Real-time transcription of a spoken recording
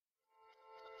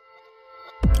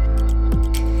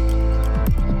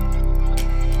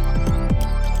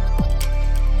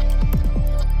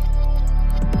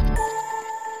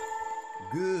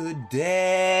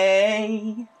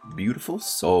beautiful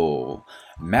soul.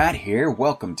 Matt here.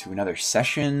 Welcome to another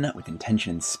session with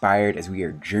Intention Inspired as we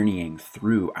are journeying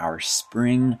through our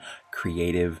spring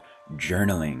creative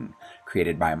journaling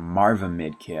created by Marva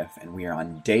Midkiff, and we are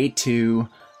on day 2,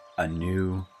 a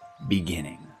new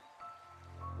beginning.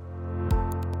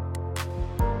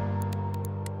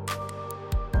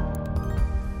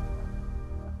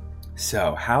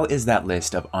 So, how is that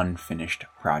list of unfinished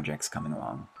projects coming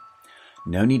along?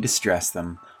 No need to stress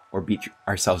them or beat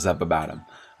ourselves up about them.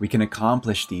 We can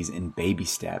accomplish these in baby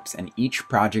steps, and each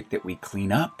project that we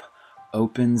clean up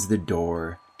opens the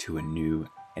door to a new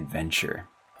adventure.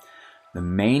 The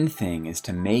main thing is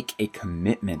to make a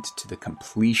commitment to the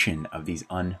completion of these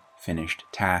unfinished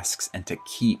tasks and to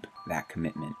keep that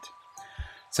commitment.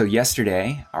 So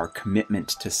yesterday, our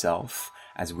commitment to self,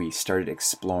 as we started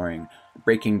exploring,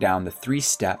 breaking down the 3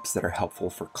 steps that are helpful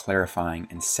for clarifying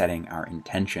and setting our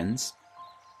intentions.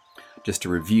 Just to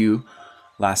review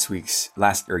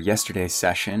yesterday's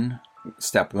session,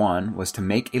 step 1 was to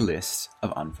make a list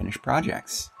of unfinished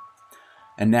projects.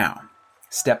 And now,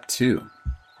 step 2,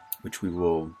 which we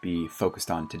will be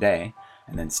focused on today,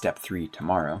 and then step 3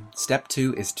 tomorrow. Step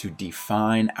 2 is to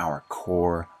define our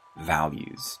core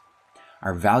values.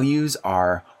 Our values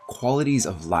are qualities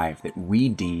of life that we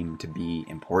deem to be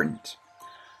important.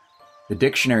 The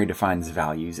dictionary defines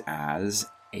values as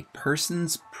a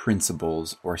person's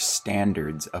principles or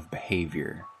standards of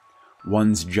behavior,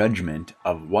 one's judgment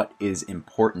of what is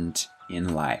important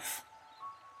in life.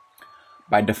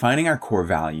 By defining our core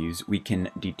values, we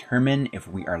can determine if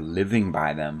we are living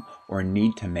by them or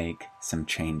need to make some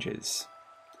changes.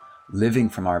 Living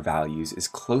from our values is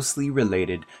closely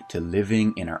related to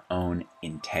living in our own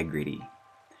integrity.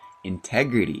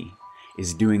 Integrity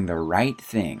is doing the right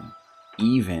thing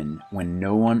even when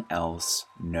no one else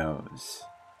knows.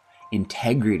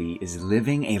 Integrity is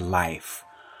living a life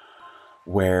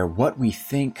where what we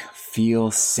think,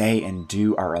 feel, say, and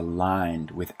do are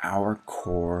aligned with our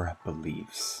core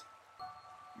beliefs.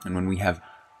 And when we have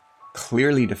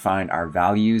clearly defined our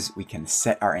values, we can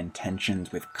set our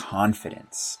intentions with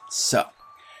confidence. So,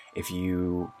 if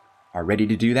you are ready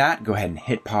to do that, go ahead and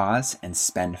hit pause and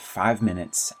spend 5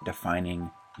 minutes defining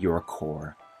your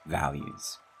core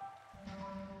values.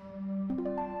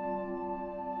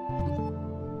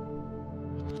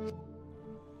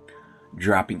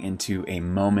 Dropping into a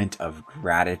moment of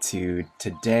gratitude.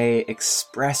 Today,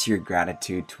 express your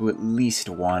gratitude to at least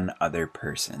one other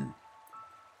person.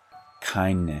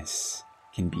 Kindness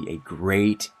can be a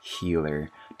great healer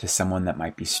to someone that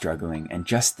might be struggling, and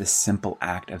just the simple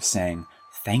act of saying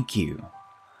thank you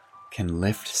can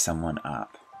lift someone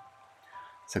up.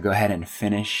 So go ahead and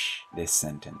finish this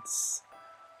sentence.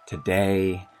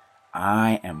 Today,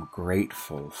 I am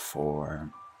grateful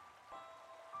for...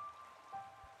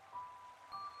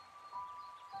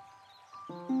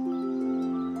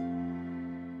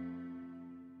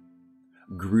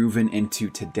 Grooving into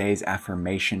today's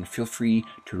affirmation, feel free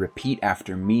to repeat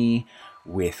after me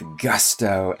with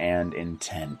gusto and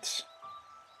intent.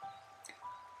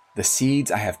 The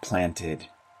seeds I have planted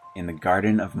in the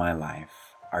garden of my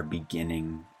life are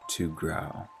beginning to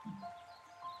grow.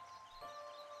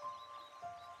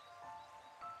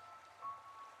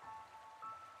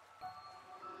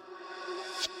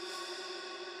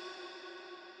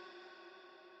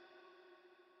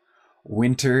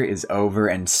 Winter is over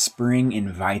and spring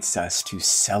invites us to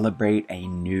celebrate a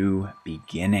new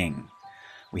beginning.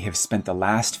 We have spent the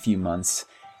last few months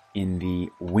in the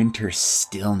winter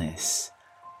stillness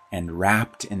and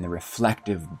wrapped in the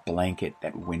reflective blanket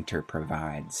that winter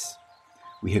provides.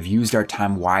 We have used our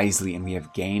time wisely, and we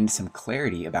have gained some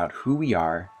clarity about who we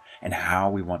are and how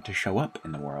we want to show up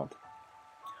in the world.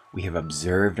 We have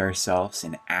observed ourselves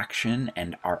in action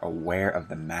and are aware of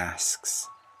the masks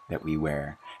that we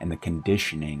wear and the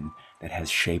conditioning that has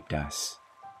shaped us.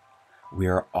 We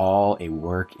are all a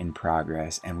work in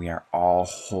progress, and we are all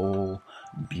whole,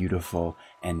 beautiful,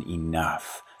 and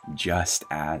enough, just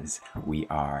as we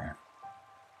are.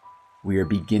 We are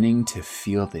beginning to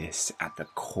feel this at the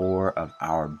core of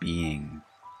our being.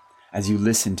 As you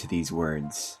listen to these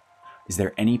words, is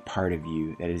there any part of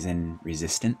you that is in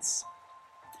resistance?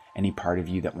 Any part of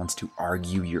you that wants to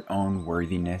argue your own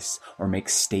worthiness or make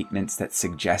statements that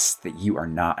suggest that you are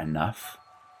not enough?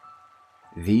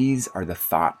 These are the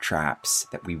thought traps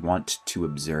that we want to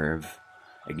observe,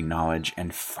 acknowledge,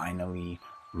 and finally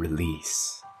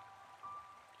release.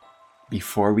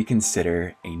 Before we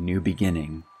consider a new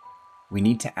beginning, we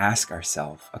need to ask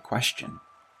ourselves a question.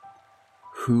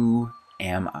 Who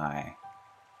am I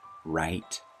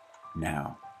right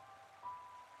now?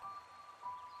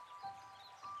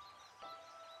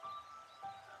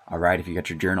 All right, if you got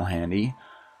your journal handy,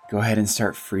 Go ahead and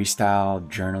start freestyle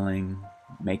journaling,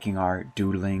 making art,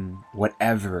 doodling,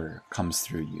 whatever comes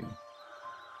through you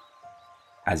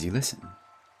as you listen.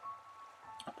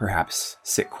 Perhaps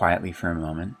sit quietly for a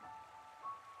moment,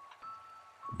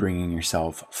 bringing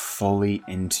yourself fully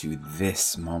into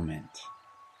this moment.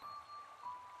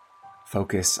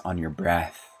 Focus on your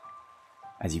breath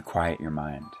as you quiet your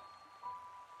mind.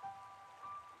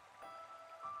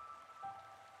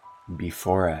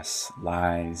 Before us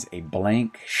lies a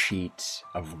blank sheet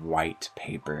of white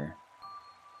paper.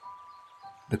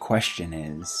 The question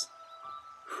is,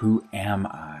 who am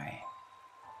I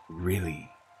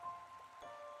really?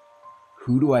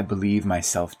 Who do I believe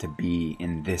myself to be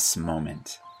in this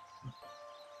moment?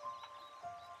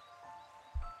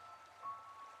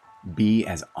 Be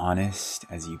as honest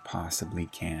as you possibly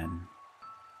can.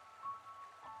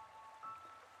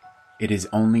 It is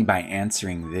only by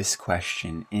answering this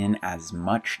question in as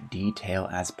much detail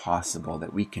as possible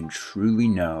that we can truly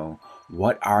know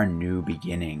what our new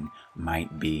beginning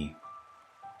might be.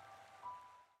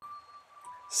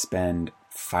 Spend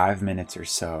 5 minutes or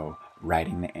so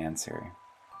writing the answer.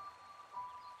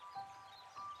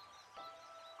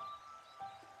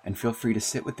 And feel free to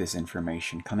sit with this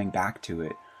information, coming back to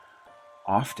it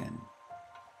often,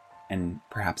 and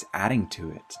perhaps adding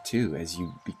to it too as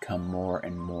you become more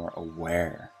and more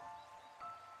aware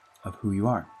of who you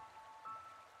are.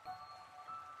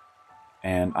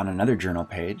 And on another journal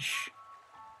page,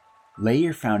 lay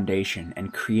your foundation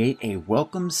and create a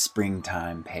welcome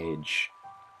springtime page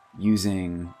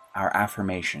using our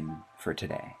affirmation for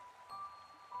today.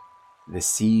 The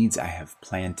seeds I have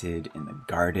planted in the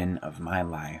garden of my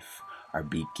life are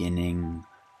beginning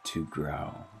to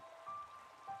grow.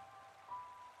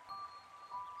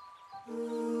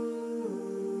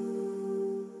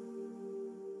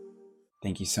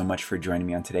 Thank you so much for joining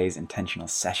me on today's intentional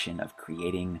session of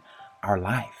creating our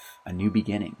life, a new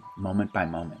beginning, moment by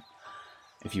moment.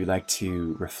 If you'd like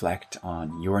to reflect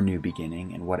on your new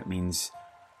beginning and what it means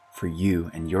for you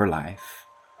and your life,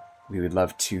 we would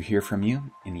love to hear from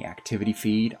you in the activity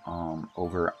feed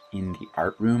over in the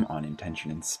art room on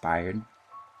Intention Inspired.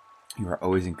 You are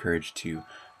always encouraged to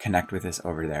connect with us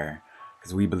over there,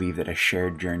 because we believe that a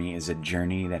shared journey is a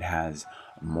journey that has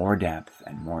more depth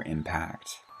and more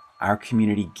impact. Our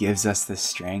community gives us the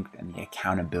strength and the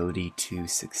accountability to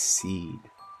succeed.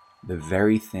 The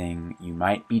very thing you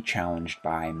might be challenged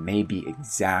by may be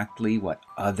exactly what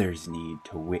others need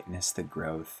to witness the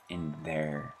growth in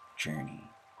their journey.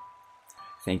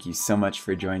 Thank you so much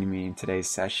for joining me in today's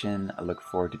session. I look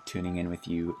forward to tuning in with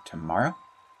you tomorrow.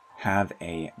 Have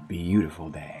a beautiful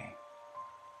day.